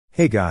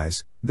Hey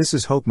guys, this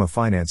is Hokma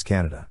Finance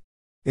Canada.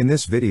 In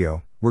this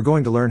video, we're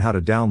going to learn how to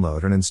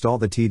download and install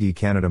the TD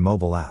Canada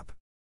mobile app.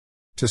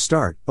 To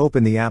start,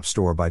 open the App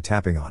Store by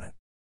tapping on it.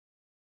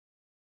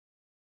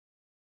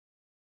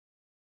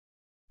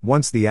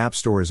 Once the App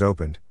Store is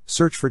opened,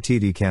 search for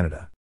TD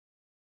Canada.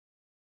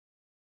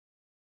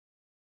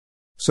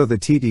 So the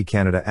TD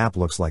Canada app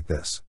looks like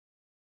this.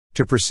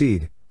 To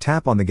proceed,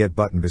 tap on the Get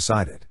button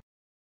beside it.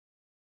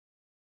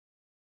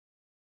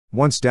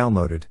 Once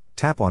downloaded,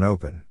 tap on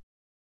Open.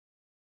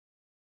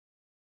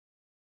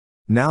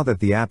 Now that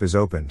the app is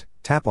opened,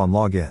 tap on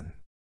Login.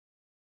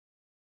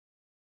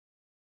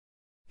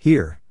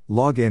 Here,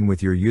 log in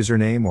with your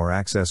username or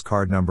access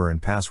card number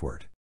and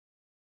password.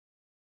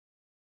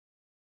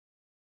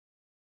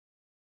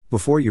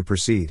 Before you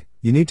proceed,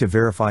 you need to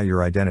verify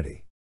your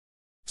identity.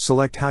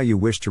 Select how you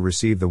wish to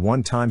receive the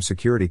one-time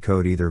security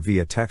code either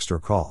via text or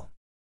call.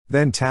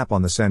 Then tap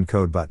on the Send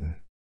Code button.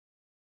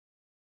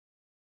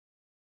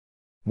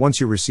 Once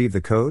you receive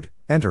the code,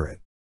 enter it.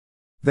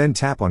 Then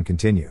tap on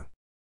Continue.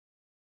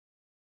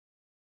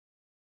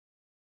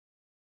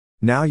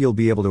 Now you'll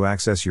be able to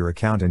access your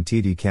account in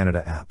TD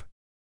Canada app.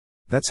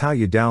 That's how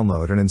you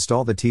download and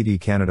install the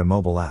TD Canada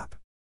mobile app.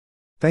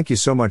 Thank you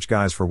so much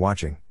guys for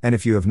watching, and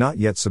if you have not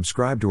yet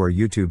subscribed to our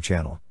YouTube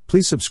channel,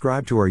 please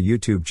subscribe to our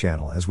YouTube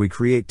channel as we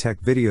create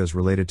tech videos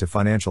related to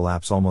financial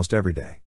apps almost every day.